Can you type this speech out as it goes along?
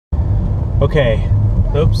Okay,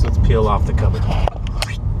 oops, let's peel off the cover.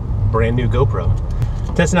 Brand new GoPro.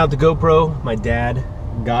 Testing out the GoPro. My dad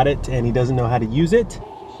got it and he doesn't know how to use it.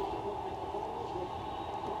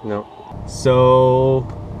 No. So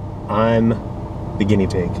I'm the guinea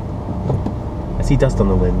pig. I see dust on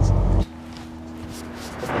the lens.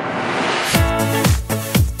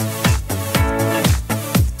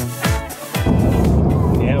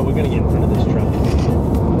 Yeah, we're gonna get in front of this truck.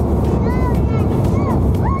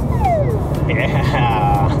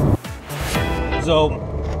 Yeah. So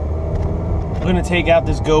we're gonna take out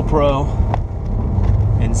this GoPro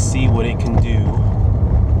and see what it can do.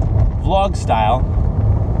 Vlog style,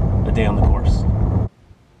 a day on the course.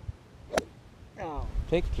 Oh.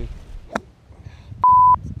 Take two.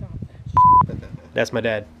 Stop that shit. That's my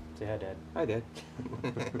dad. Say hi, Dad. Hi, Dad.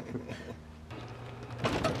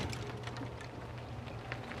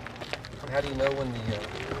 How do you know when the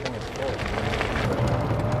thing is full?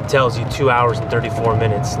 It tells you 2 hours and 34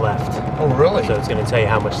 minutes left. Oh, really? So it's gonna tell you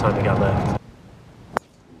how much time you got left.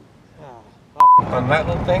 On that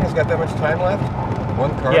little thing, it's got that much time left?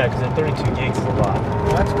 One car? Yeah, because at 32 gigs is a lot.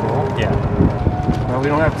 Oh, that's cool. Yeah. Well, we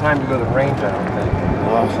don't have time to go to the range, I don't think.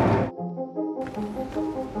 Oh.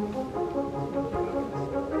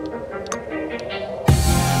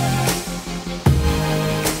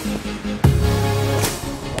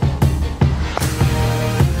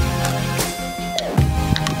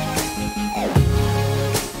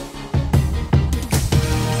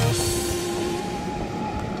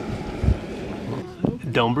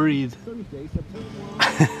 Don't breathe.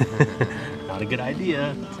 Not a good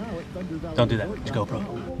idea. Don't do that. It's GoPro.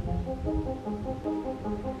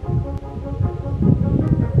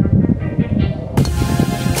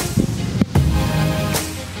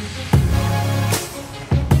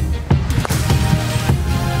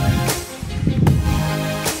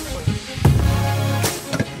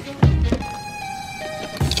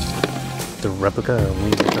 The replica?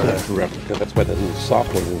 Yeah, it's a replica. That's why that little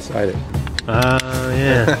soft one's inside it.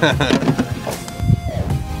 Yeah.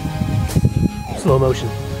 Slow motion.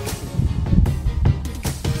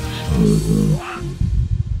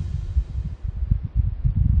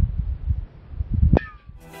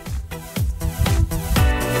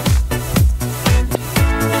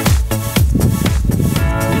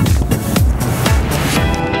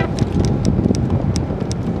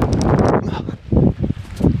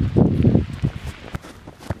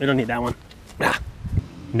 We don't need that one.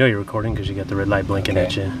 You know you're recording because you got the red light blinking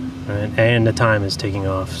at you, right? And the time is taking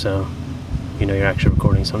off, so you know you're actually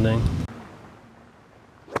recording something.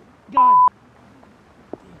 God.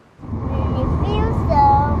 When you feel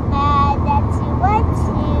so mad that you want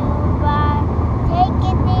to run, take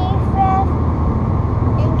a deep breath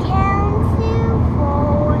and count to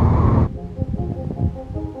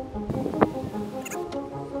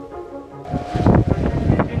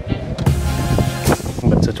 4.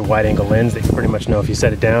 But such a wide angle lens that you pretty much know if you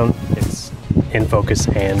set it down, it's in focus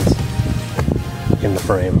and in the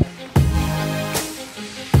frame.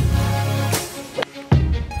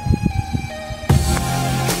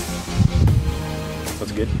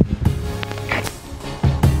 That's good.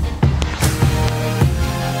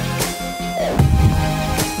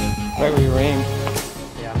 Right where you aim.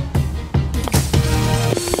 Yeah.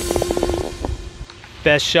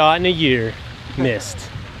 Best shot in a year. Missed.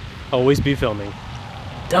 Always be filming.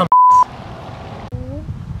 Dumb. 2,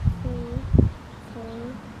 3, 4,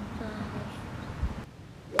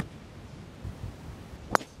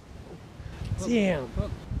 5. Damn.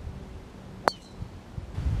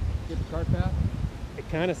 Get the cart path? It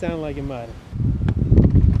kind of sounded like it might.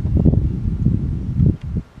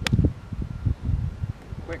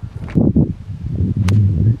 Quick.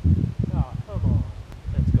 Oh, come on.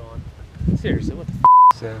 That's gone. Seriously, what the f?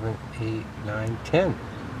 7, 8, 9, 10.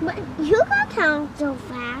 But you got count so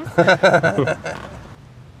fast.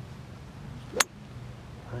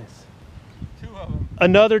 Nice. 2 of them.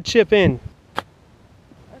 Another chip in.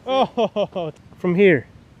 Oh, from here,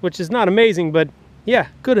 which is not amazing, but yeah,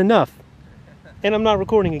 good enough. And I'm not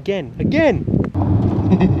recording again.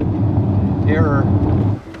 Error.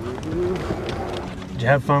 Did you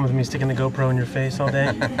have fun with me sticking the GoPro in your face all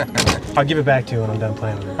day? I'll give it back to you when I'm done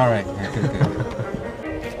playing with it. All right.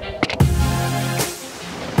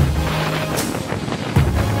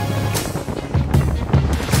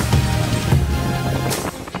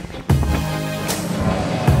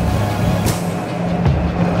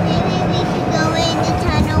 Maybe we should go in the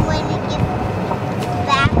tunnel when we get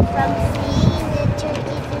back from seeing the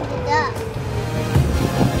turkeys and the ducks.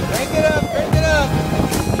 Crank it up, crank it up.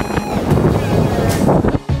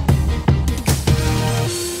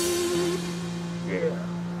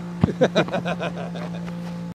 Yeah.